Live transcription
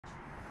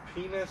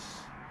penis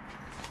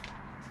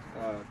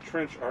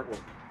trench artwork.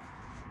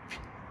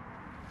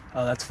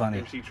 Oh, that's funny.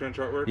 MC trench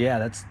artwork?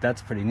 Yeah,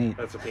 that's pretty neat.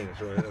 That's a penis,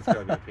 right? That's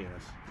gotta be a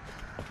penis.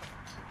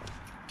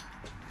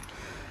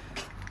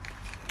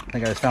 I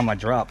think I just found my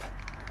drop.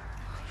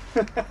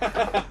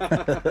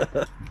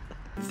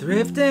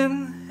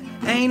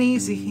 Thrifting ain't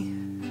easy.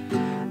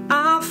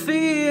 I'm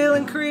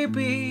feeling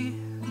creepy.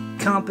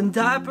 Comping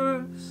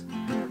diapers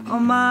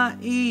on my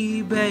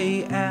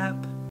eBay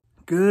app.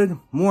 Good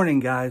morning,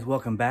 guys.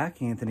 Welcome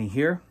back. Anthony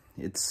here.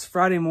 It's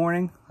Friday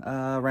morning,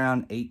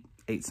 around 8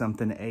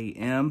 something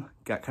a.m.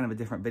 Got kind of a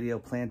different video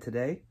planned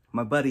today.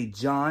 My buddy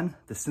John,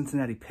 the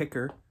Cincinnati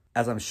Picker,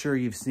 as I'm sure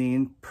you've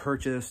seen,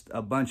 purchased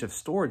a bunch of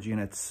storage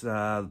units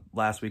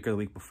last week or the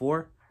week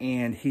before.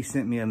 And he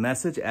sent me a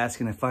message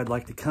asking if I'd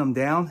like to come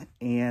down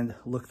and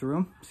look through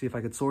them, see if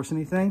I could source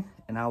anything.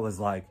 And I was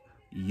like,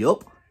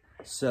 yup.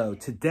 So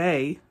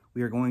today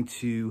we are going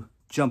to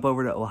jump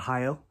over to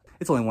Ohio.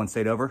 It's only one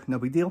state over, no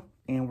big deal.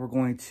 And we're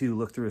going to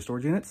look through the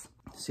storage units,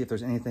 see if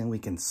there's anything we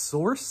can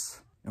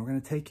source. And we're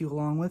gonna take you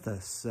along with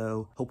us.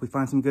 So hope we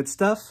find some good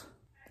stuff.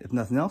 If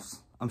nothing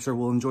else, I'm sure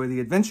we'll enjoy the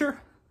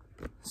adventure.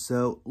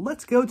 So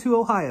let's go to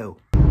Ohio.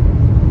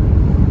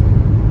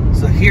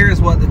 So here's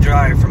what the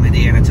drive from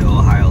Indiana to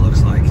Ohio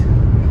looks like.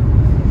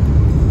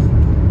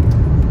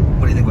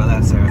 What do you think about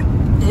that, Sarah?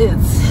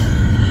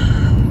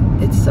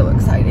 It's so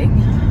exciting.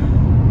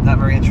 Not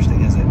very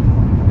interesting, is it?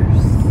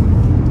 There's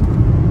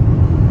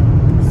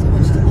so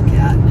much to look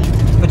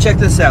at. But check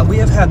this out. We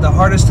have had the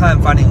hardest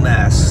time finding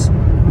masks.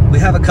 We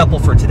have a couple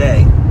for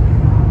today,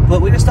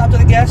 but we just stopped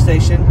at a gas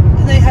station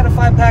and they had a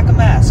 5-pack of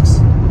masks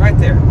right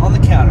there on the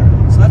counter.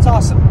 So that's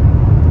awesome.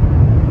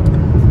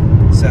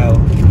 So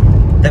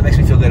that makes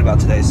me feel good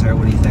about today, Sarah.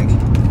 What do you think?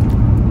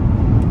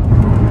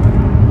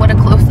 What a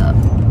close-up.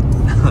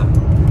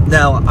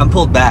 No, I'm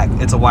pulled back.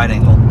 It's a wide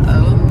angle.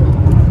 Oh.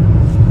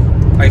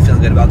 Are you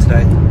feeling good about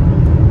today?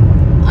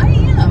 I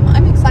am.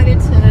 I'm excited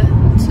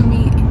to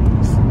meet.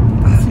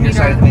 You're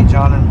excited to meet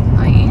John?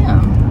 I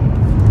am.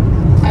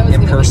 I was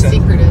in going to be person.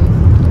 secretive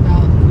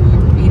about who we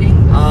were meeting.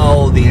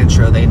 Oh, the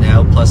intro they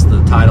know, plus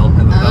the title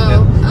and the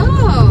thumbnail.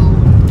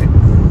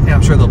 Oh. Yeah,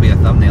 I'm sure there'll be a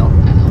thumbnail.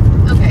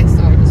 Oh. Okay,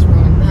 so I just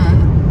ruined that.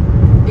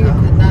 You can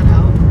cut that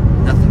out.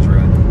 Nothing's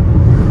ruined.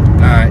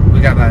 Alright, we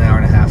got about an hour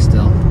and a half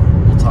still.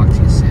 We'll talk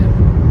to you soon.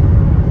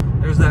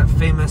 There's that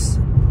famous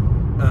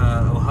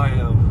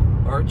Ohio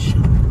arch. I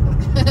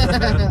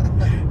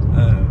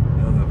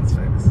don't know if it's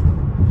famous.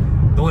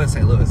 The one in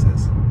St. Louis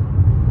is.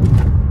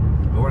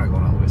 But we're not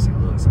going all the way to St.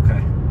 Louis,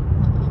 okay?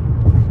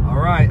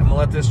 Alright, I'm gonna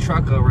let this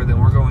truck over, then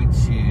we're going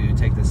to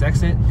take this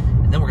exit,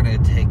 and then we're gonna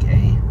take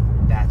a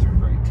bathroom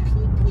break.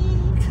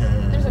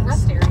 Because There's a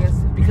rest areas.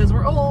 Because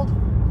we're old.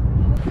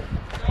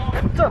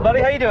 What's up,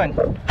 buddy? How you doing?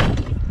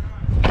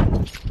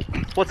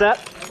 What's that?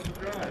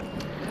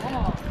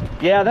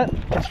 Yeah, that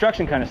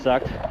construction kind of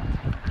sucked.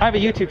 I have a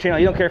YouTube channel.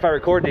 You don't care if I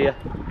record, do you?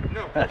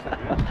 No.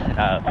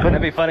 Wouldn't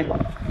it be funny?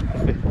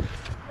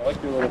 I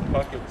like your little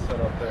pocket set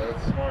up there.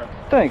 It's smart.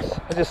 Thanks.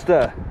 I just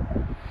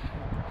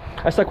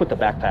I stuck with the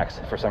backpacks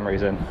for some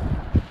reason.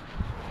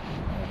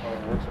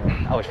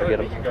 I always forget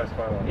them. You guys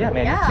buy one. Yeah,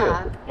 man,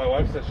 Yeah. you too. My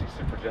wife says she's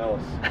super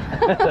jealous.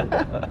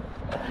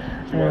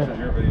 She watches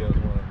your videos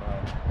more than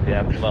mine.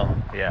 Yeah, well,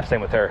 yeah, same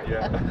with her.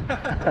 Yeah.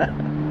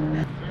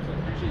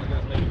 Appreciate you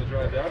guys making the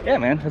drive down. Yeah,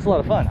 man, it's a lot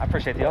of fun. I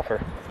appreciate the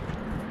offer.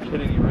 Hit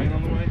any rain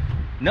on the way?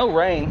 No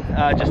rain,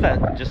 just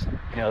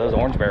you know, those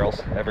orange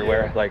barrels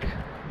everywhere. Yeah. Like,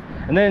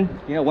 and then,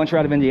 you know, once you're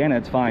out of Indiana,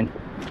 it's fine.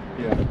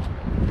 Yeah.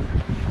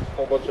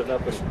 Whole bunch of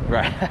nothing.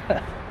 Right.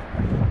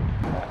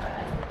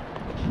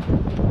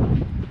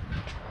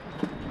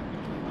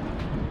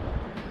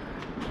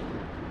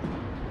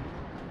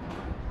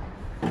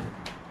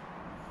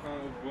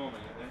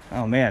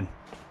 Oh man.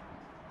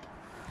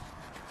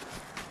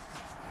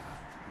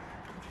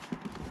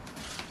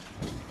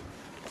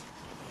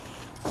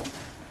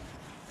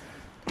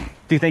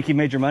 Do you think you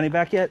made your money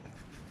back yet?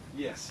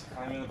 Yes,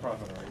 I'm in the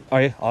profit already.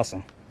 Are you?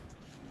 Awesome.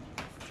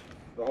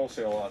 The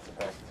wholesale lots have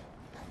helped.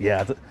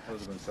 Yeah, Those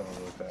have been selling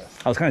really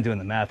fast. I was kind of doing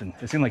the math, and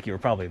it seemed like you were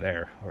probably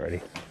there already.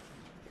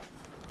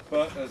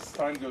 But as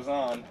time goes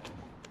on,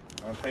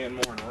 I'm paying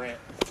more in rent.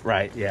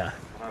 Right, yeah.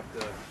 I'll have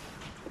to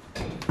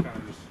kind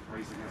of just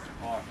race against the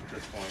clock at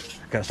this point.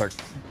 Gotta start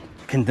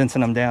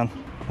condensing them down.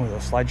 What are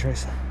those, slide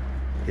trays?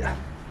 Yeah.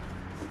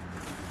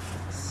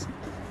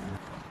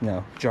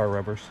 No, jar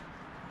rubbers.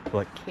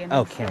 Like, Canning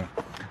oh, stuff. canning.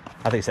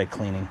 I think you said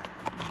cleaning.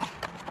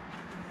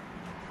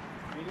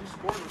 I mean, you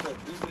scored with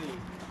that Disney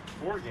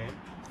 4 game.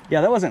 Yeah,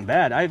 that wasn't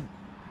bad.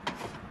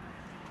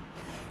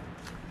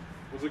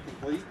 Was it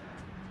complete?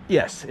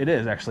 Yes, it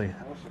is actually.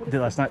 Did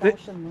last night.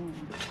 Fashion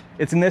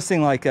It's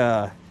missing like you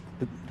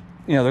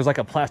know, there's like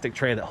a plastic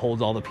tray that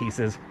holds all the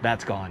pieces.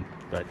 That's gone,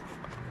 but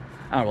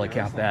I don't really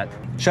count that.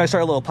 Should I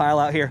start a little pile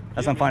out here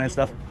as I'm finding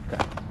stuff?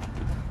 Okay.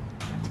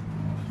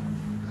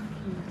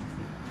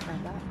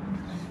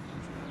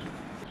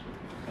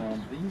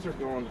 These are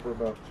going for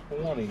about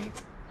 20. You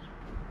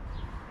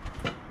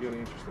got any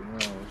interest in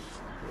those?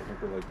 I think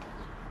they're like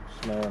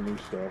small new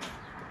stuff.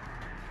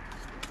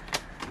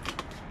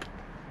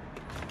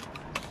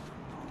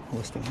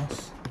 listing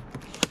house.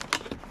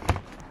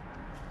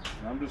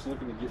 I'm just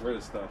looking to get rid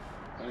of stuff.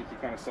 I think you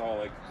kind of saw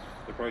like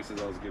the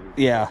prices I was giving.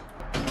 Yeah.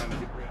 I'm trying to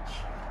get rich.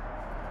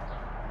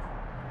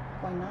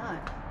 Why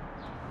not?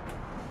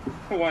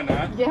 Why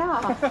not?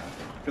 Yeah.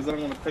 Because I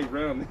don't want to pay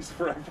rent on these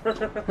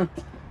forever.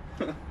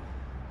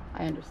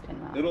 I understand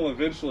that. It'll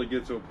eventually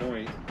get to a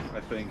point,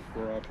 I think,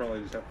 where I'll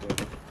probably just have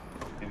to,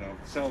 you know,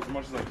 sell as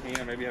much as I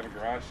can, maybe have a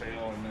garage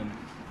sale, and then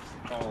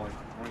call like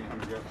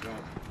 2,800 bucks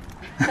out.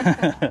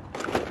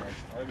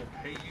 I will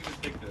pay you to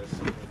take this.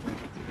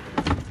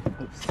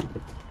 Oops.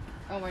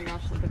 Oh my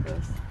gosh, look at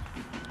this.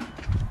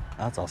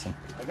 That's awesome.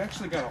 I've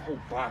actually got a whole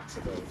box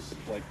of those,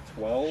 like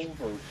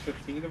 12 or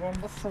 15 of them.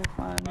 That's so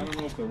fun. I don't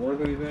know if they're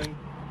worth anything.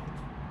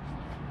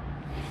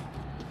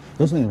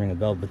 Those didn't ring a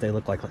bell, but they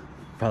look like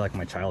probably like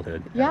my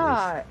childhood.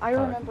 Yeah, I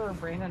remember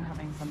Brandon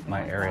having something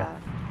My like area.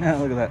 that. Yeah,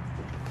 look at that.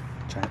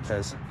 Giant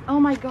Pez. Oh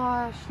my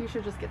gosh, you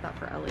should just get that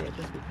for Elliot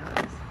just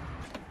because.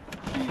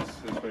 She's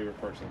his favorite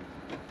person.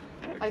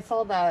 I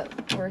saw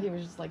that where he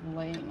was just like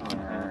laying on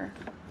her.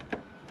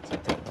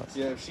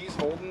 Yeah, if she's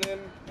holding him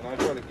and I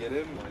try to get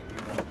him, like, you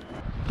know.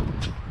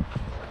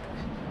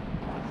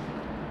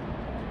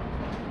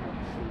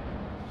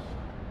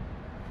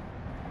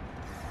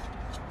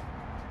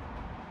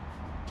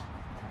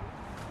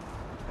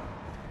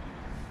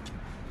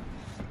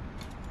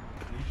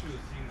 You should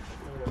have seen it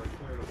before I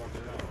cleared a bunch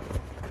of out.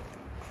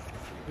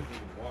 You couldn't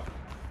even walk.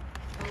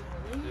 Oh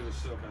really? It was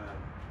so bad.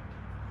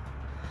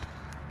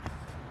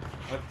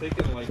 I've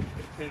taken like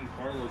 10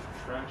 carloads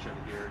of trash out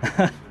of here. You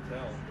can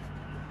tell.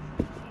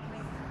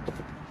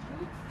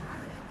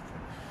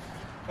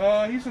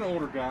 He's an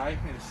older guy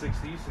in his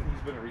 60s, and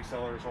he's been a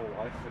reseller his whole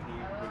life, and he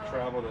would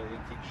travel to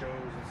antique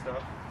shows and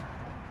stuff.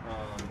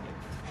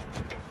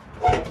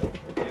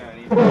 Yeah, and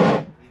he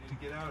needed to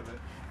get out of it.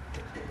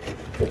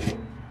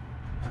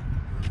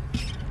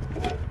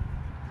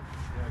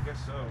 Yeah, I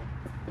guess so.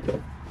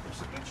 There's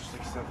some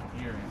interesting stuff in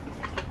here.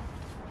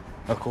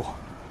 Oh, cool.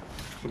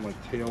 Some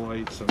like tail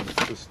lights and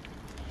just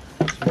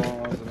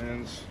small odds and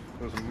ends.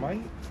 Those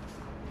might.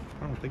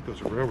 I don't think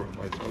those are railroad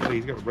lights. Oh,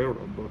 he's got a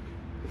railroad book.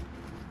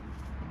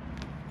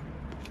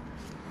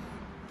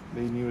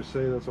 Made in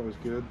USA, that's always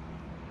good.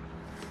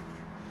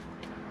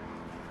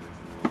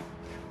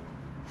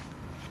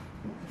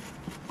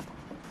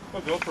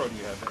 What GoPro do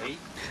you have? The 8?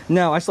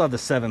 No, I still have the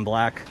 7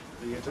 black.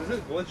 Does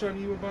it glitch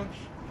on you a bunch?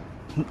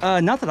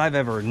 Not that I've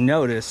ever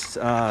noticed.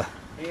 Man,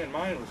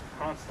 mine was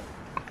constant.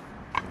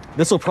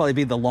 This will probably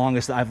be the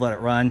longest that I've let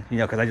it run, you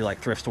know, because I do like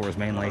thrift stores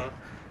mainly.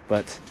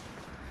 But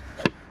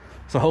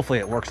so hopefully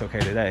it works okay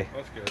today.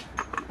 That's good.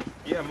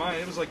 Yeah, mine,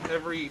 it was like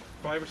every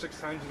 5 or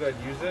 6 times that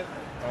I'd use it,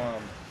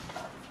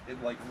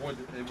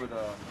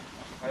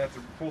 I'd have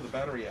to pull the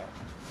battery out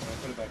and I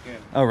put it back in.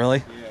 Oh, really?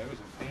 Yeah, it was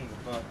a pain in the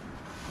butt.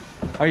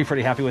 Are you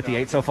pretty happy with the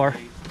 8 so far?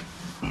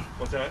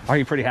 What's that? Are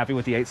you pretty happy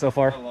with the 8 so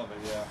far? I love it,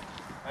 yeah.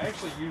 I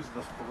actually used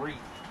the 3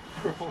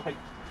 for like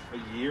a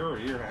year or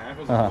a year and a half.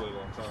 It was a really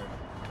long time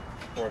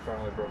before I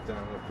finally broke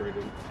down and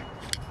upgraded.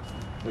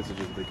 This is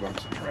just a big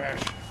box of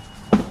trash.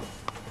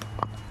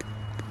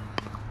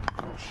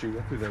 Oh shoot,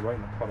 I threw that right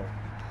in the puddle.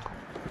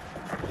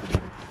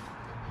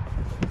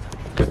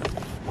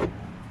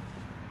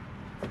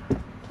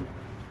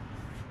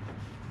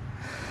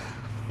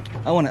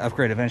 I want to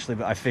upgrade eventually,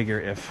 but I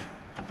figure if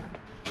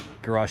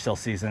garage sale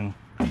season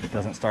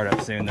doesn't start up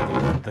soon,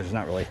 then there's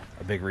not really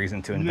a big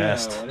reason to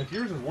invest. No, and if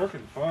yours is working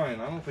fine,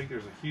 I don't think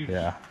there's a huge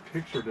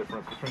picture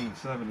difference between the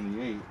 7 and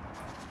the 8.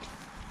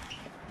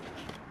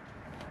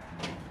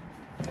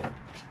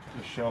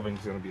 The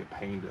shelving's going to be a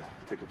pain to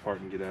take apart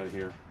and get out of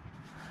here.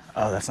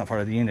 Oh, that's not part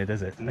of the unit,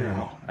 is it?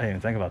 No. I didn't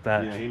even think about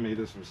that. Yeah, he made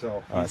this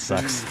himself. Oh, it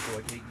sucks. For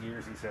like 8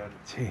 years, he said.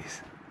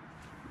 Jeez.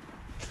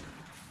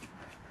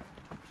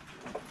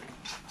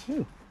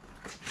 Ooh.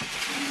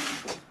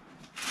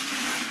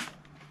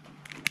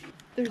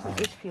 There's an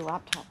HP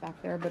laptop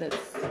back there, but it's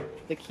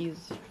the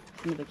keys.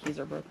 Some of the keys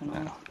are broken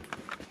off.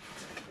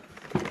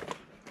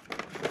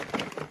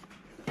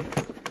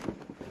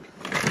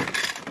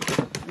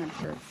 And I'm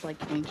sure it's like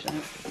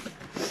ancient.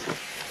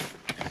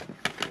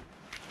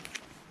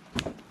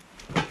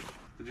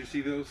 Did you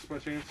see those by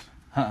chance?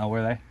 Where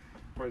are they?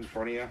 Right in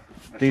front of you.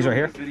 These right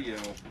here? Video,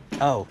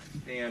 Oh.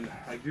 and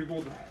I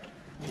googled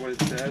what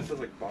it says. It says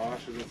like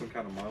Bosch is some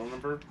kind of model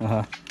number.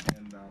 And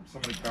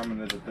somebody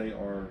commented that they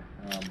are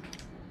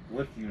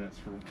lift units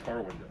for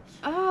car windows.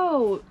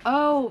 Oh,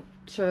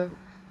 to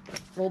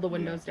roll the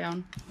windows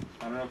down.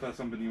 I don't know if that's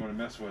something you want to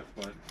mess with,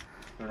 but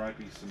there might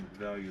be some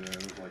value there.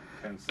 There's like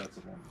 10 sets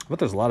of them. But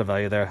there's a lot of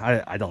value there.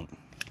 I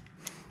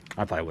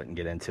probably wouldn't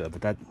get into it, but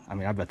that, I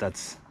mean, I bet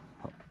that's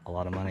a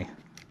lot of money.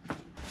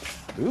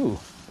 Ooh.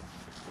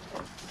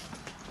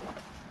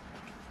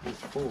 It's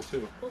full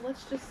too. Well,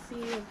 let's just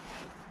see if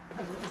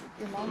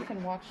your mom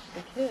can watch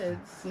the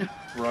kids.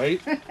 Right?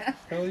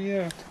 Hell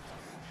yeah.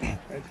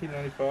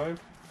 1995.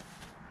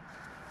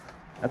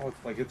 Oh,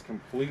 it's like it's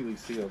completely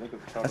sealed. Look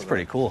at the top. That's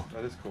pretty cool.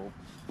 That is cool.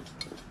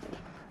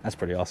 That's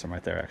pretty awesome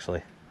right there,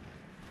 actually.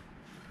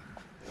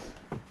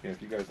 Yeah,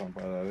 if you guys don't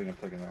buy that, I think I'm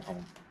taking that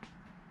home.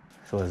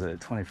 So is it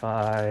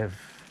 25?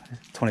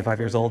 25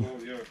 years old.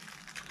 Yeah.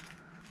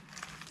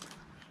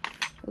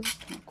 This is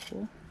kind of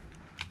cool.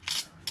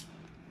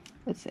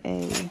 It's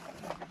a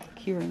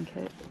keyring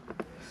kit.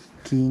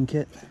 Keying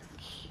kit.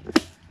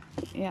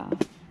 Yeah.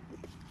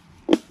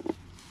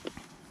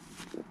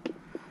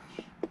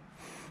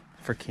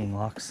 For keying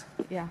locks.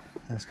 Yeah.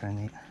 That's kind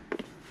of neat.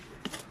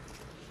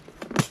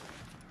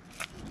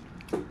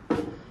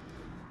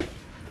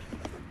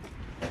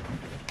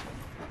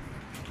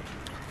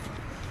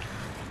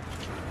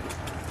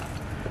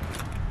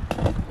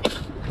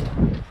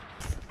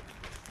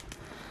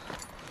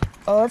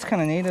 Oh, that's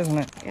kind of neat, isn't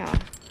it? Yeah.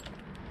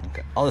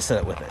 Okay, I'll just set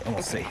it with it and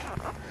we'll see.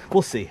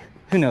 We'll see.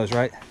 Who knows,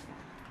 right?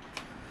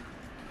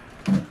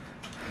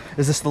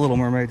 Is this the Little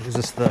Mermaid? Is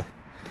this the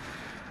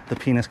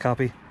penis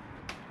copy?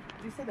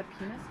 Did you say the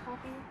penis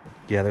copy?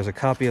 Yeah, there's a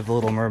copy of the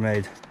Little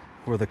Mermaid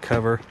where the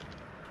cover,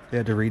 they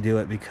had to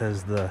redo it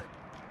because the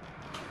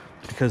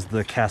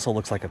castle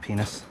looks like a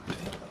penis.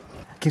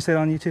 Can you say it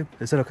on YouTube?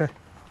 Is it okay?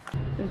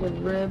 There's a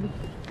rib.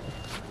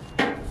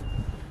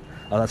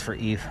 Oh, that's for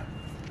Eve.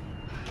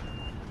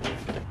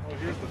 Oh,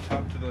 here's the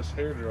top to this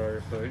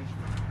hairdryer thing.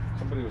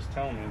 Somebody was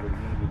telling me that you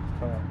needed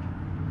the top.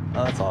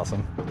 Oh, that's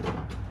awesome.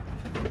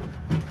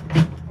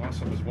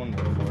 Awesome is one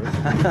word for it.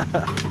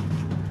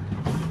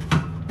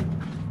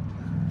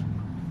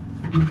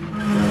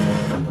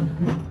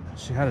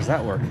 See, how does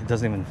that work? It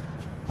doesn't even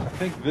I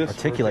think this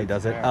articulate,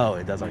 does it? Yeah. Oh,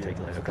 it does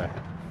articulate. Okay.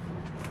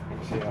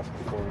 She asked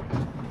for it.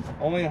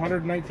 Only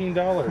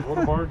 $119. What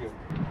a bargain.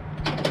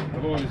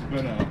 I've always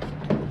been a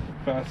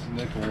fast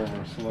nickel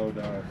over a slow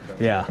dive.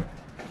 Yeah.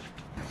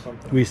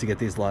 Something. We used to get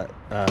these lot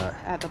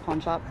At the pawn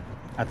shop.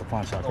 at the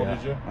pawn shop. Oh, Yeah.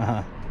 did you?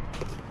 Uh-huh.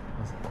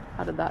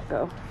 How did that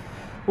go?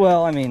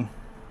 Well, I mean,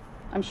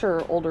 I'm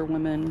sure older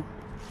women,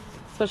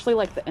 especially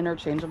like the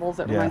interchangeables,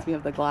 it Yeah. reminds me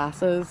of the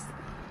glasses.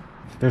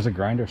 there's a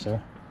grinder,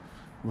 sir.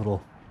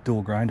 Little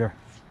dual grinder.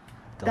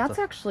 Delta. That's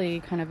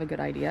actually kind of a good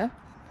idea.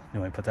 You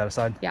want me to put that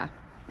aside? Yeah.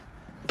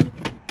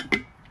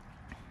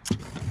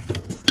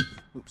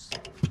 Oops.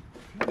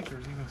 I think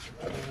there's even some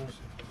tools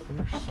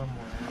here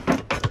somewhere.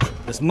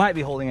 This might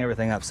be holding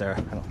everything up, Sarah.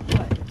 I don't...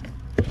 What?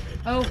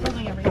 Oh,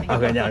 holding everything.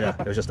 Okay, no,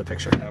 it was just a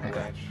picture.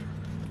 Avalanche.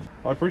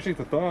 Well, I appreciate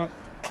the thought.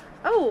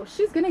 Oh,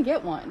 she's gonna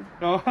get one.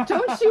 Oh.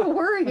 Don't you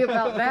worry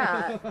about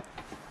that.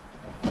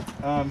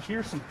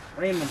 Here's some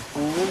random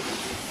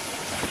tools.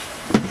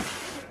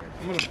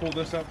 I'm gonna pull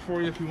this out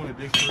for you if you want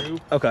to dig through.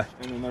 Okay.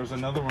 And then there's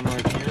another one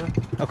right here.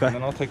 Okay. And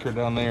then I'll take her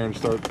down there and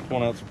start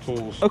pulling out some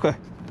tools. Okay.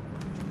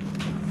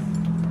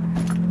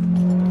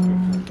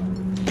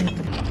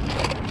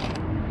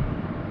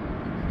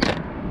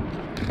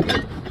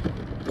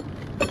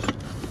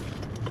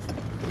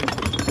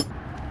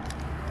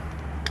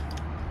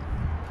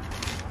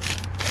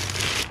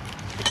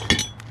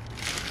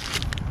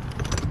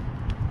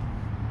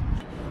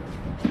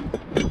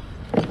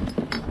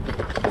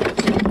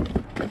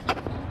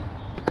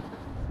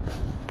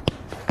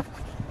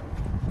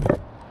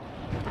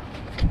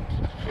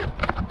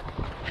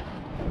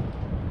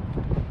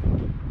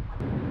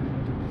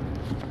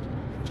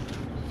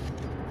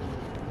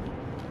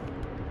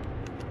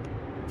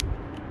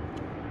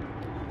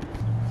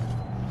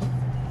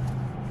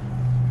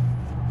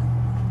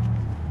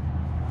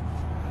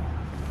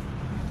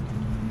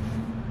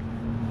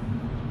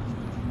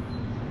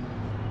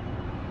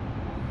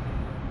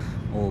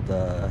 Old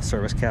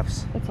service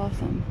caps. That's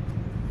awesome.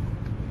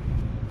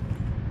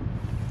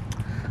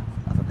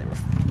 I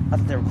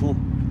thought they were cool.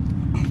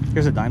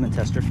 Here's a diamond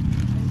tester.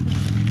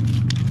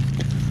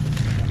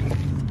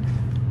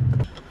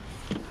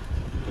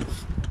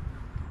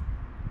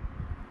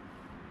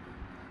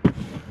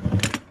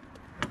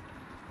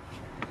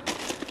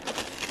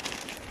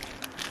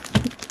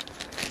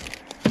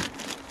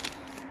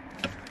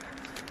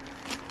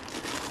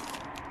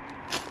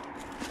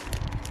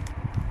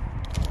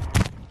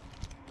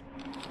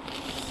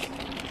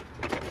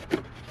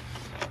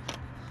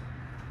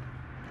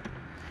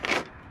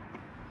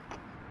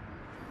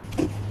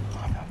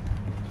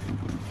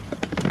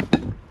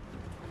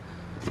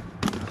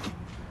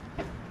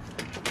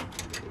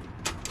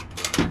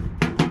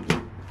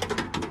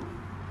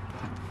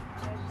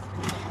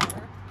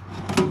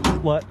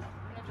 What?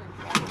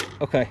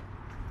 Okay.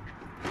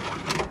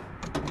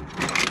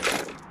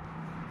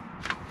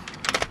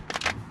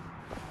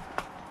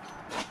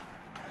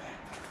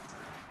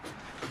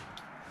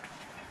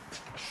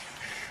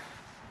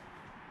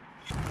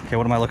 Okay,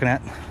 what am I looking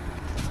at?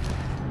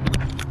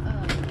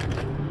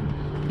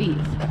 These.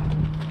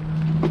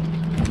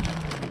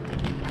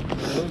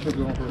 Those are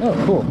going for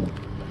Oh, cool.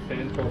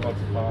 handful of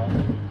pop.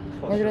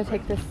 We're gonna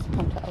take this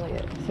home to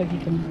Elliot so he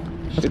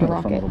can Should be a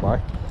rock fun it. little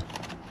buy.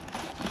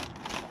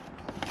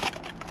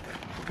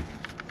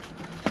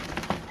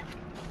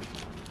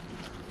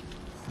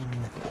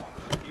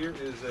 Here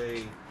is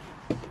a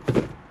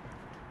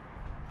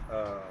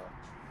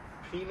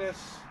penis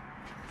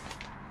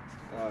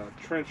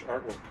trench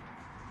artwork.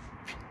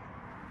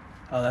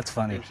 Oh, that's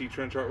funny. MC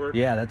trench artwork?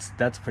 Yeah,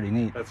 that's pretty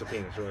neat. That's a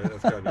penis, right?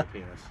 That's gotta be a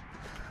penis.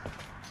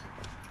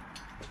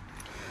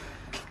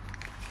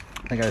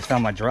 I think I just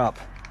found my drop.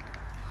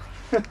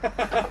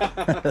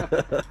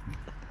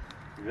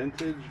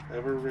 Vintage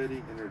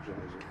ever-ready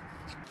Energizer.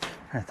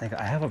 I think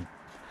I have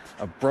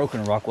a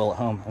broken Rockwell at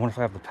home. I wonder if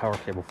I have the power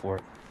cable for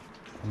it.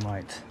 I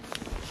might.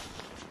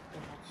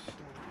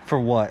 For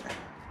what? Find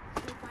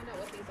out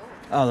what these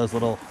are. Oh, those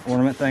little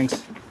ornament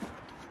things.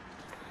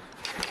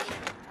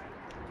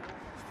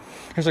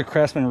 Here's a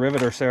Craftsman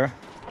riveter, Sarah.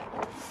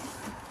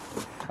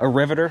 A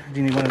riveter?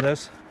 Do you need one of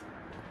those?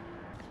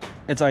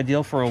 It's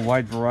ideal for a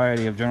wide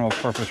variety of general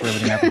purpose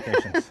riveting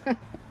applications.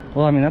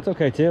 Well, I mean, that's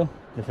okay too.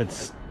 If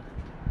it's...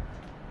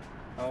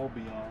 I'll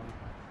be on.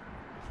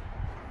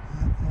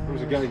 There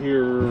was a guy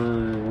here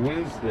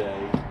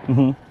Wednesday,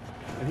 and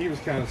he was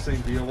kind of the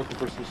same deal, looking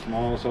for some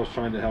small, so I was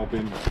trying to help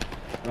him.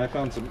 And I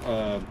found some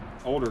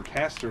older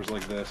casters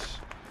like this,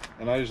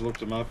 and I just looked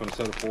them up, and a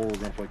set of 4 were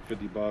going for like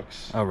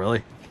 $50. Oh,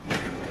 really?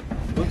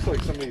 Looks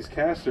like some of these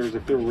casters,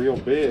 if they're real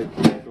big,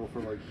 they go for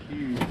like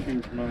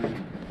huge money.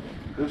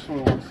 This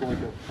one looks like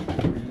a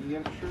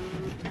 3-incher.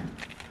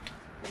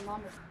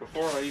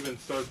 Before I even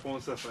started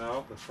pulling stuff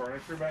out, the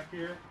furniture back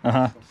here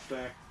was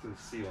stacked to the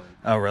ceiling.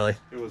 Oh, really?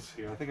 It was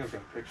here. I think I've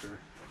got a picture.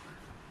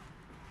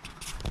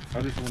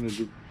 I just wanted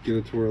to get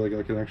it to where like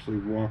I could actually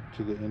walk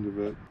to the end of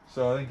it.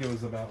 So I think it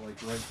was about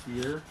like right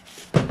here.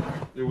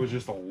 It was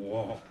just a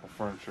wall of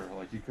furniture.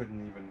 Like you couldn't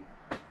even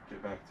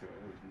get back to it.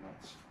 It was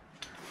nuts.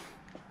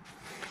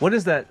 What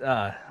is that?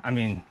 I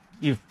mean,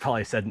 you've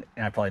probably said,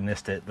 and I probably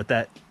missed it, but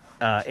that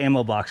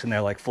ammo box in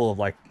there, like full of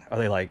like, are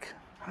they like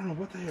I don't know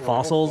what they are.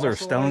 fossils or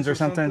stones or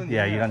something?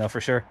 Yeah, you yeah. don't know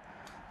for sure.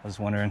 I was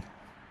wondering.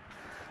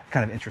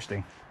 Kind of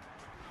interesting.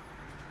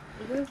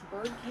 Look at this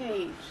bird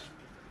cage.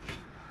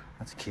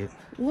 That's cute.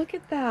 Look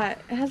at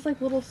that. It has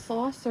like little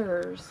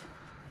saucers.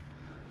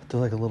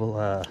 They're like a little,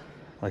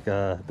 like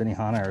a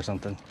Benihana or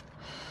something.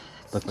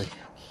 Look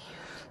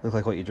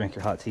like what you drink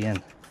your hot tea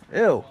in.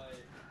 Ew.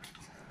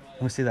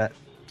 Let me see that.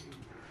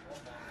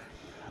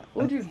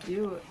 What would you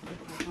do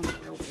if it was on a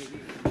real baby?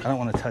 I don't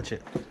want to touch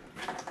it.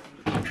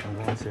 I'm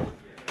going to.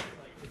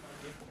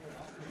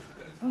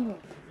 Oh.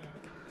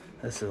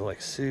 This is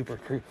like super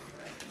creepy.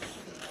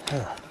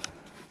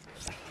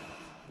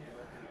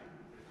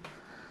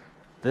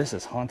 This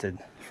is haunted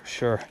for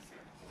sure.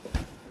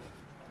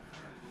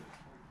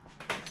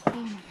 Oh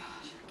my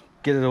gosh.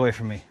 Get it away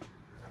from me.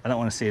 I don't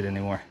want to see it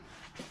anymore.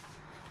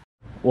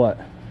 What?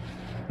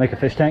 Make a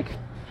fish tank?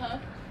 Huh?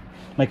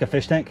 Make a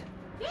fish tank?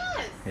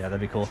 Yes! Yeah,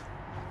 that'd be cool.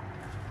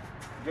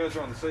 You guys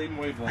are on the same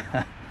wavelength.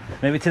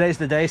 Maybe today's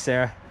the day,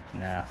 Sarah. Nah.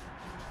 That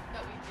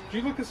we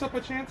Did you look this up by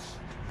chance?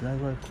 Did I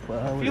look?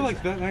 Well, I feel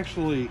like that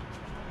actually,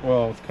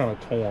 well, it's kind of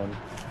torn.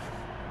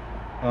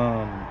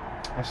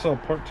 I saw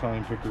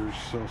part-time pickers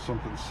sell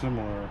something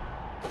similar.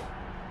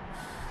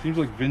 Seems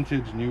like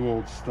vintage, new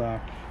old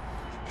stock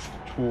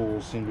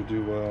tools seem to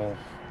do well.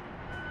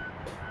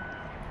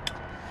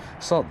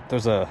 So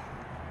there's a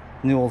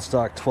new old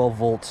stock 12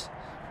 volt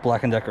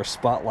Black & Decker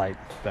Spotlight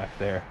back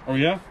there, Oh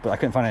yeah? but I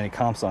couldn't find any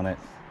comps on it.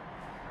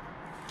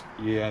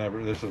 Yeah,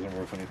 this isn't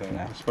worth anything,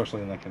 No.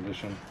 especially in that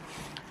condition.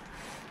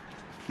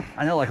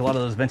 I know like a lot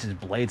of those vintage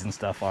blades and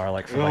stuff are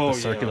like for like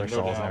the circular no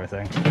saws and doubt.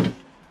 everything.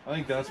 I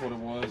think that's what it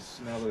was,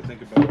 now that I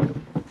think about it.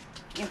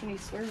 Anthony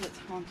swears it's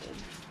haunted.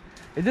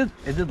 It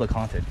did look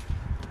haunted.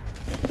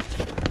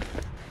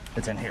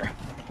 It's in here.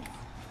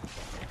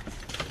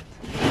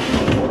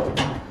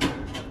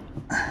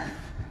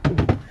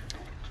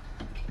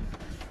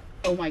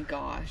 Oh my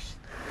gosh.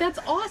 That's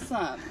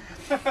awesome.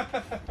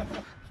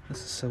 This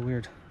is so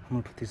weird. I'm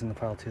gonna put these in the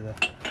pile too though.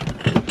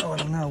 Oh, I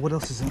don't know. What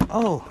else is in?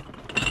 Oh!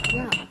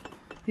 Yeah.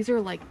 These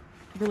are like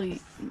really,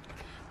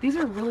 these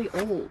are really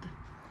old.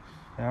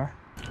 They are?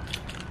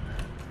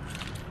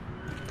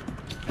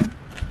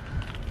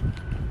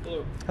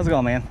 Hello. How's it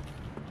going, man?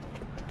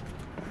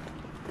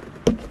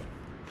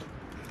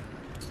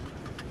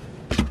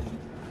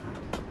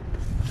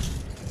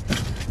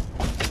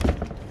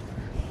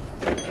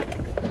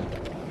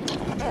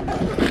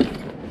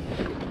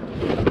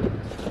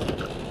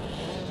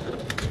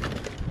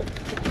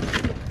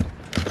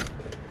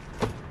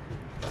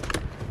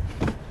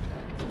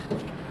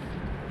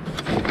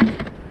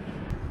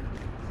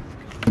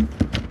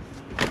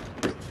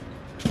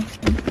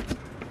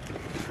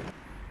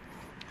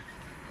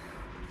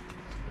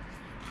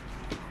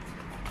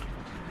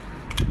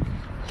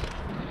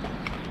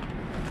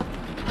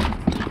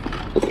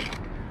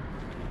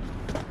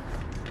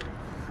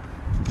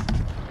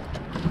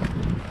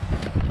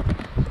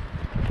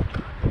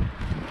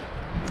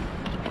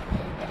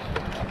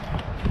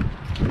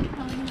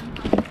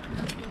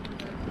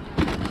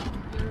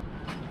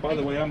 By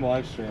the way, I'm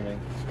live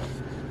streaming.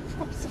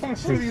 I'm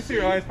sorry, you see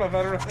your eyes pop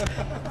out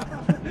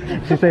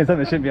around. She's saying something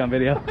that shouldn't be on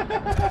video.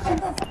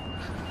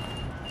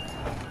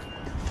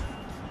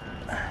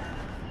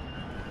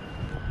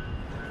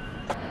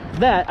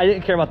 That, I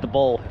didn't care about the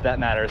bowl, if that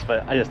matters,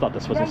 but I just thought the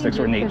twisting sticks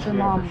were neat. Because your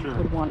mom for sure.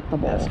 would want the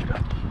bowl. That's true.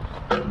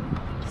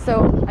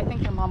 So I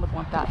think your mom would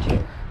want that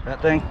too.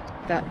 That thing?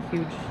 That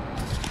huge.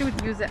 She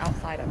would use it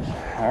outside of it.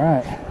 All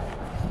right.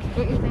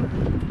 What do you think?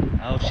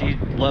 Oh, she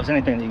loves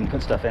anything that you can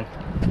put stuff in.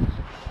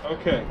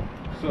 Okay,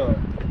 so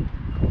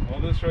on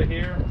this right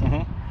here,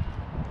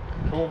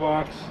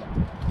 toolbox,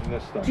 and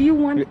this stuff. Do you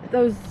want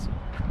those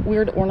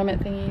weird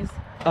ornament thingies?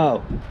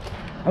 Oh,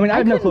 I mean, I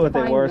have no clue what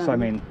they were, so I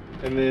mean.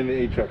 And then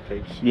the 8-track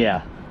tapes.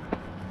 Yeah.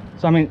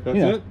 So I mean, that's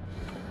you know, it.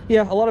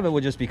 Yeah, a lot of it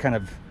would just be kind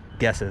of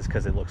guesses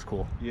because it looks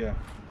cool. Yeah.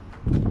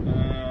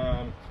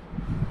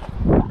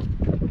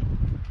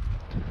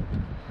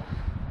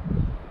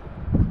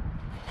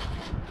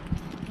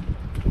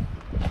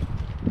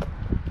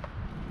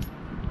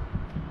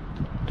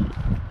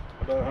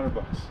 About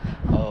 $100.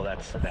 Oh,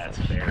 that's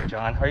fair,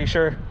 John. Are you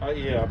sure?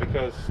 Yeah,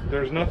 because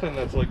there's nothing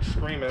that's like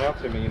screaming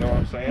out to me. You know what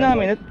I'm saying? No, I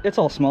like, mean it's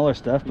all smaller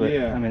stuff, but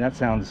yeah. I mean that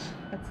sounds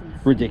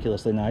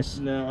ridiculously nice.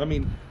 No, I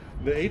mean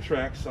the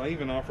 8-tracks. I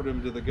even offered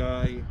them to the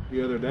guy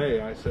the other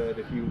day. I said,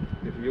 if you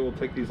will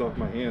take these off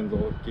my hands,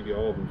 I'll give you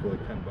all of them for like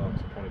 $10 or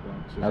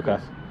 $20. Okay.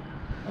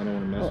 I don't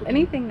want to mess with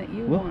anything that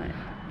you want.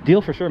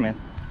 Deal for sure, man.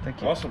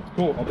 Thank you. Awesome.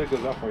 Cool. I'll take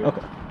those out for you.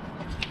 Okay.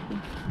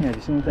 Yeah. Do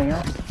you see anything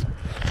else?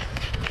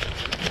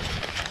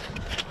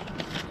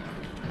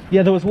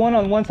 Yeah, there was one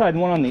on one side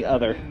and one on the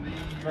other.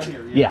 Right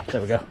here, yeah,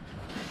 there we go.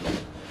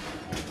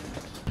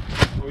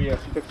 Oh yes,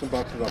 you took some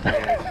boxes off my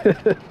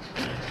hands.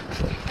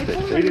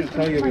 They didn't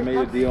tell you we made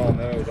a deal on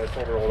those. I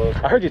told her all those.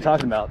 I heard you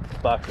talking about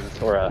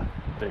boxes, or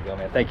there you go,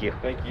 man. Thank you.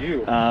 Thank you.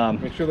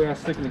 Make sure they're not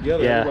sticking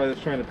together. Yeah. Everybody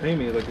that's trying to pay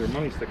me like their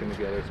money's sticking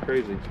together. It's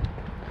crazy.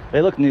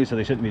 They look new, so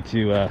they shouldn't be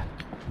too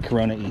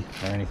Corona-y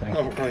or anything.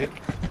 Oh right.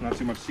 Not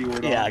too much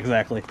C-word. Yeah, on.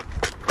 exactly.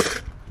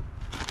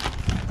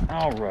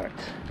 All right.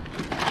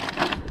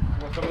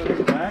 Want some of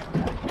this back?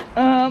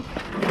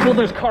 Well,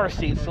 there's car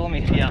seats, so let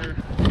me. Yeah.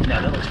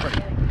 No, that looks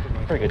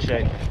pretty good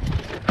shape.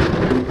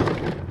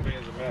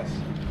 Man's a mess.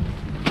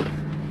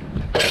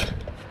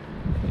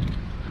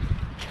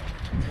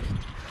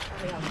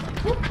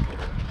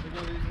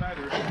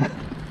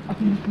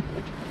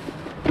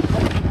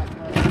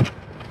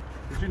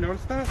 Did you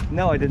notice that?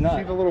 No, I did not.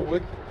 See the little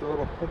wick? The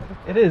little.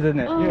 It is, isn't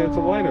it? Yeah, it's a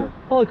lighter.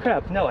 Holy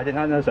crap! No, I did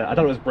not notice that. I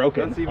thought it was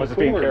broken. That's even I was just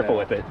being cooler careful now.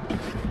 with it.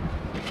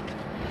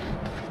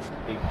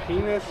 A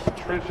penis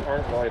trench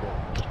art lighter.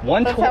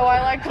 120. That's how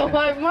I like to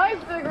light my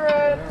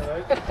cigarettes. All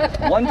right.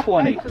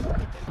 120. She's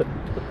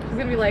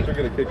gonna be like, They're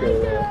gonna kick out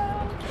of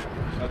that.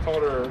 I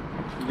told her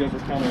you guys were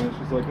coming, and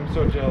she's like, I'm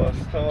so jealous.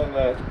 Tell him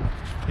that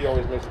he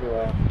always makes me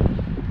laugh.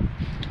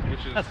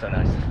 Which is, That's so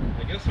nice.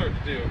 I guess, hard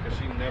to do because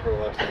she never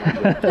laughs at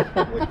me,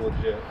 like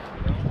legit.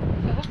 You know?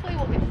 so hopefully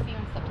we'll get to see you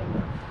in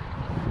September.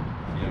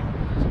 Yeah.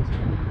 So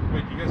too.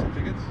 Wait, you guys have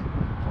tickets?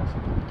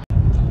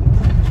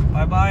 Awesome.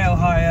 Bye bye,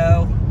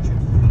 Ohio.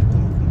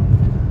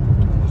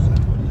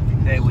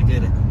 Hey, we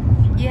did it.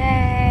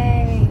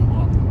 Yay!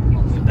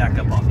 Back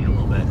up off you a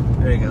little bit.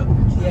 There you go.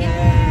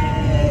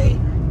 Yay!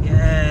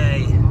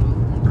 Yay!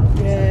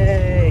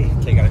 Yay!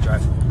 Okay, gotta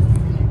drive.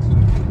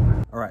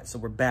 All right, so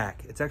we're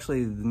back. It's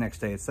actually the next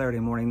day. It's Saturday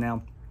morning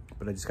now,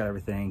 but I just got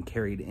everything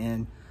carried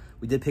in.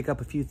 We did pick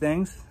up a few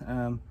things.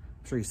 I'm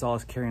sure you saw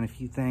us carrying a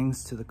few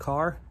things to the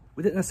car.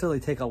 We didn't necessarily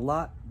take a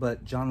lot,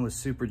 but John was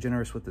super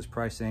generous with his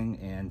pricing,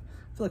 and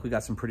I feel like we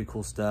got some pretty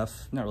cool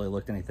stuff. Not really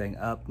looked anything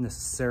up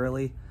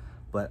necessarily,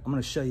 but I'm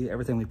gonna show you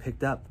everything we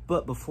picked up.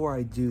 But before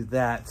I do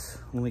that,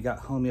 when we got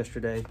home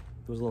yesterday,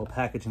 there was a little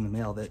package in the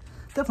mail that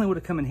definitely would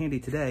have come in handy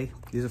today.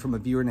 These are from a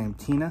viewer named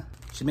Tina.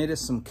 She made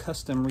us some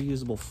custom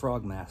reusable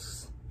frog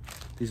masks.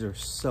 These are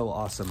so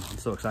awesome. I'm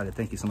so excited.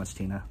 Thank you so much,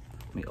 Tina.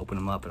 Let me open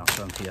them up and I'll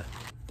show them to you.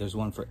 There's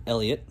one for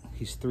Elliot.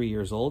 He's 3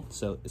 years old,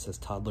 so it says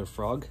toddler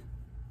frog.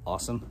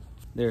 Awesome.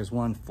 There's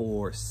one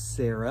for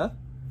Sarah,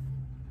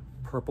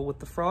 purple with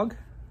the frog.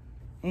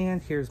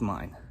 And here's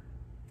mine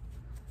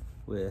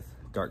with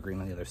dark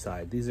green on the other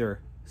side. These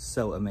are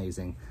so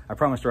amazing. I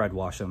promised her I'd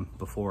wash them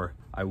before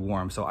I wore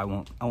them, so I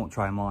won't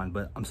try them on,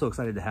 but I'm so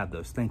excited to have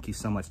those. Thank you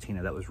so much,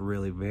 Tina. That was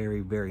really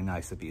very, very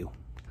nice of you.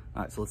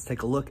 All right, so let's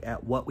take a look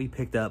at what we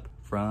picked up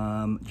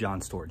from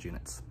John's Storage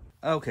Units.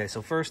 Okay,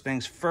 so first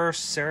things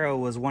first, Sarah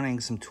was wanting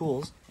some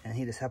tools, and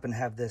he just happened to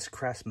have this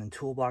Craftsman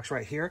toolbox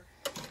right here,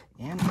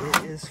 and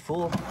it is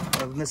full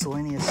of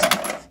miscellaneous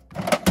stuff.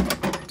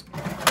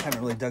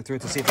 Haven't really dug through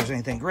it to see if there's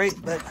anything great,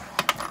 but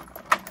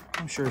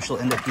I'm sure she'll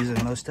end up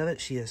using most of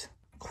it. She is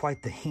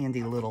quite the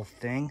handy little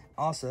thing.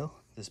 Also,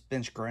 this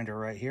bench grinder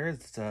right here,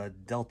 it's a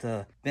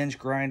Delta bench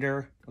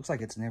grinder. Looks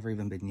like it's never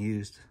even been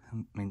used. I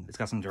mean, it's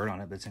got some dirt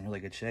on it, but it's in really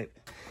good shape.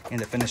 And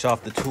to finish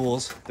off the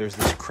tools, there's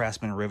this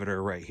Craftsman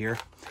riveter right here.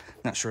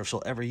 Not sure if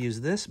she'll ever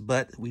use this,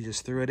 but we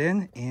just threw it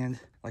in, and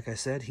like I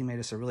said, he made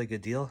us a really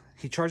good deal.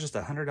 He charged us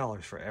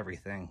 $100 for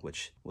everything,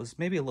 which was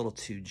maybe a little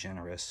too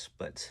generous,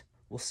 but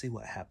we'll see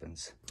what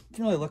happens.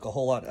 Didn't really look a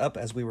whole lot up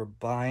as we were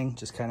buying.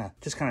 Just kind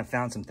of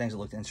found some things that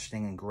looked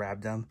interesting and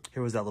grabbed them.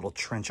 Here was that little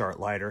trench art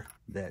lighter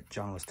that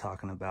John was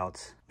talking about.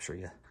 I'm sure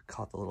you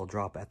caught the little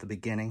drop at the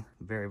beginning.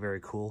 Very, very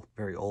cool.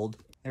 Very old.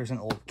 There's an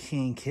old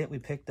King kit we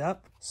picked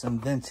up. Some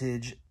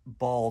vintage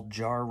ball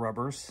jar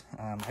rubbers.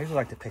 I usually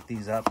like to pick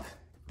these up.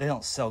 They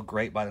don't sell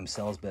great by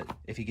themselves, but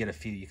if you get a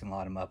few, you can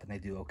lot them up and they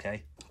do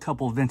okay. A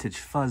couple vintage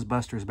fuzz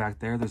busters back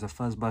there. There's a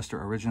fuzz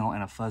buster original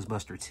and a fuzz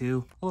buster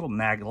 2. A little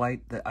mag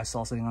light that I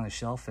saw sitting on the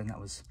shelf, and that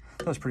was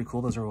pretty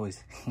cool. Those are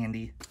always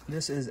handy.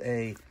 This is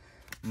a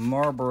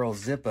Marlboro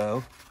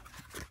Zippo.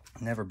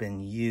 Never been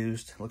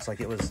used. Looks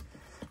like it was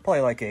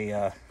probably like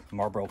a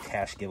Marlboro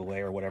cash giveaway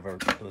or whatever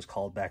it was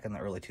called back in the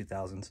early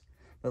 2000s.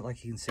 But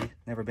like you can see,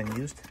 never been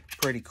used.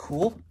 Pretty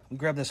cool. We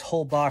grabbed this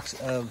whole box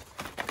of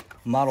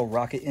model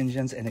rocket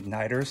engines and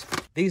igniters.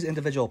 These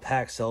individual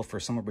packs sell for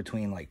somewhere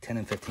between like 10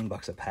 and 15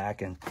 bucks a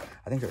pack, and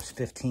I think there's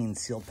 15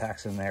 sealed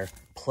packs in there,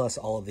 plus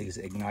all of these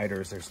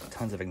igniters. There's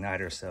tons of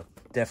igniters, so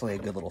definitely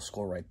a good little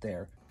score right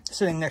there.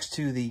 Sitting next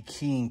to the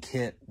keying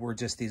kit were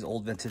just these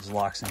old vintage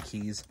locks and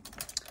keys.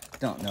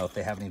 Don't know if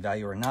they have any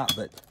value or not,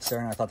 but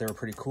Sarah and I thought they were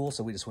pretty cool,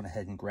 so we just went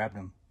ahead and grabbed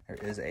them. There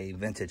is a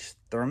vintage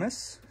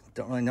thermos.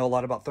 Don't really know a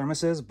lot about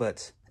thermoses,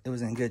 but it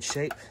was in good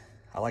shape.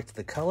 I liked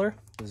the color.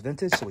 It was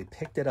vintage, so we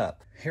picked it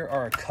up. Here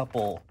are a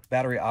couple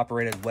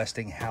battery-operated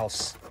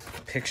Westinghouse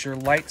picture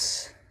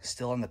lights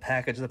still in the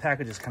package. The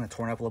package is kind of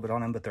torn up a little bit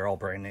on them, but they're all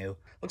brand new.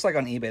 Looks like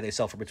on eBay they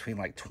sell for between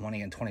like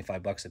 20 and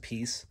 25 bucks a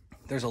piece.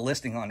 There's a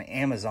listing on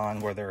Amazon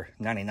where they're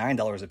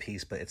 $99 a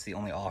piece, but it's the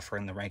only offer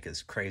and the rank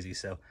is crazy,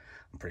 so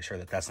I'm pretty sure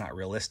that that's not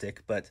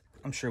realistic, but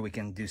I'm sure we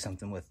can do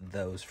something with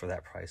those for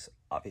that price,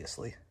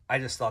 obviously. I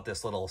just thought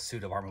this little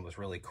suit of armor was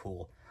really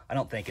cool. I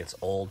don't think it's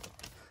old.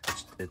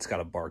 It's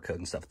got a barcode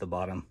and stuff at the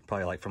bottom,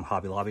 probably like from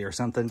Hobby Lobby or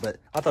something, but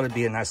I thought it'd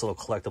be a nice little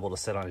collectible to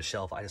sit on a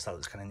shelf. I just thought it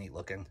was kind of neat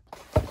looking.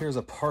 Here's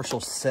a partial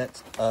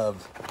set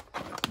of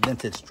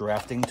vintage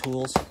drafting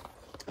tools.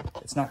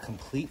 It's not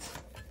complete,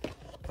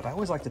 but I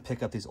always like to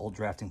pick up these old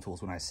drafting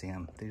tools when I see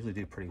them. They usually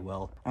do pretty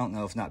well. I don't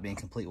know if not being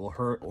complete will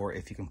hurt or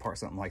if you can part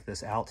something like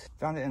this out.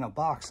 Found it in a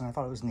box and I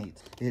thought it was neat.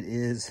 It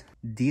is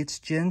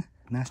Dietzgen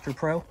Master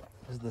Pro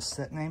is the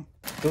set name.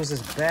 There was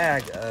this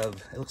bag of,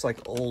 it looks like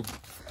old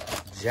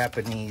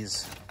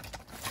Japanese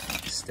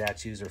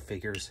statues or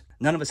figures.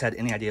 None of us had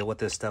any idea what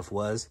this stuff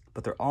was,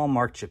 but they're all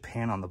marked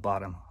Japan on the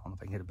bottom. I don't know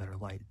if I can get a better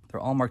light. They're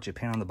all marked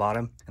Japan on the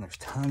bottom, and there's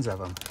tons of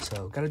them.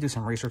 So got to do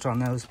some research on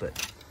those, but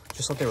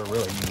just thought they were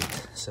really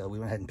neat. So we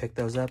went ahead and picked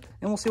those up,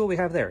 and we'll see what we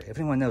have there. If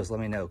anyone knows, let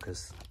me know,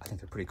 because I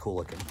think they're pretty cool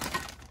looking.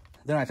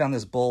 Then I found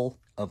this bowl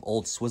of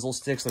old swizzle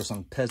sticks. There's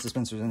some Pez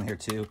dispensers in here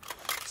too.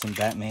 Some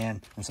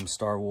Batman and some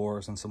Star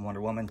Wars and some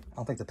Wonder Woman. I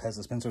don't think the Pez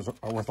dispensers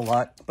are worth a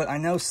lot, but I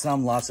know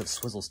some lots of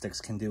swizzle sticks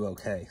can do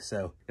okay.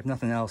 So if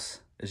nothing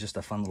else, it's just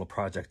a fun little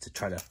project to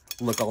try to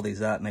look all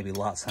these up, maybe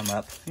lot some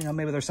up. You know,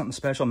 maybe there's something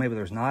special, maybe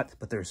there's not,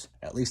 but there's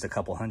at least a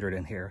couple hundred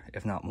in here,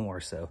 if not more.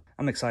 So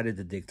I'm excited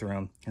to dig through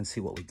them and see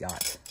what we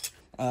got.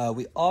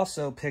 We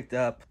also picked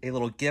up a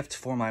little gift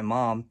for my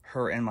mom.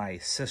 Her and my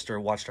sister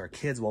watched our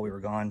kids while we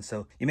were gone.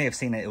 So you may have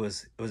seen it. It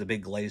was a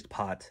big glazed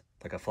pot,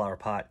 like a flower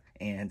pot,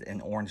 and an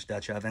orange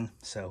Dutch oven.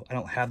 So I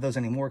don't have those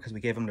anymore because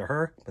we gave them to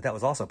her, but that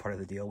was also part of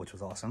the deal, which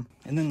was awesome.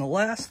 And then the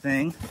last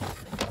thing,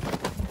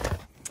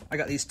 I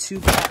got these 2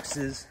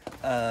 boxes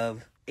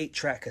of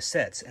 8-track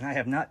cassettes, and I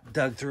have not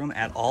dug through them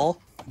at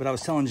all. But I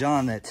was telling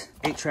John that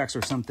 8-tracks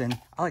are something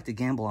I like to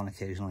gamble on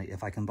occasionally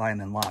if I can buy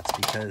them in lots,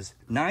 because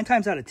 9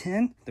 times out of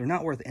 10, they're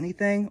not worth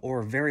anything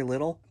or very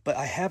little. But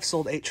I have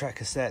sold 8-track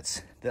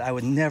cassettes that I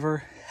would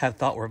never have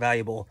thought were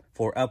valuable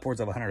for upwards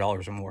of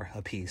 $100 or more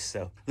a piece.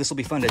 So this will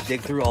be fun to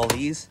dig through all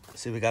these.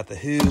 So we got The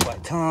Who by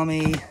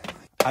Tommy.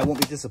 I won't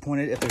be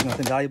disappointed if there's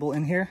nothing valuable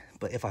in here,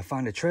 but if I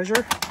find a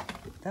treasure,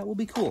 that will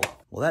be cool.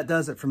 Well, that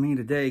does it for me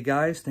today,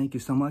 guys. Thank you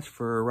so much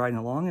for riding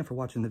along and for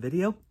watching the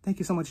video. Thank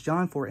you so much,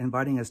 John, for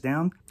inviting us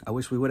down. I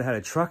wish we would have had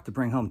a truck to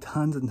bring home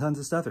tons and tons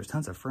of stuff. There's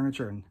tons of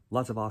furniture and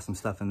lots of awesome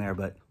stuff in there,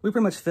 but we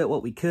pretty much fit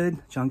what we could.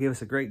 John gave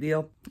us a great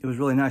deal. It was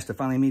really nice to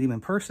finally meet him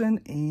in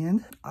person,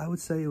 and I would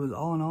say it was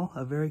all in all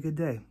a very good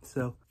day.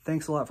 So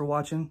thanks a lot for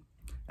watching.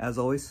 As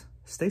always,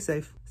 stay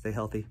safe, stay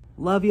healthy.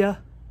 Love ya.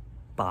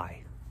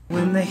 Bye.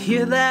 When they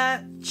hear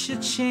that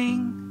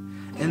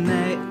cha-ching and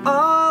they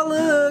all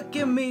look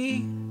at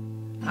me,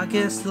 I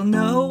guess they'll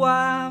know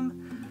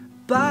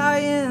I'm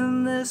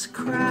buying this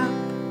crap.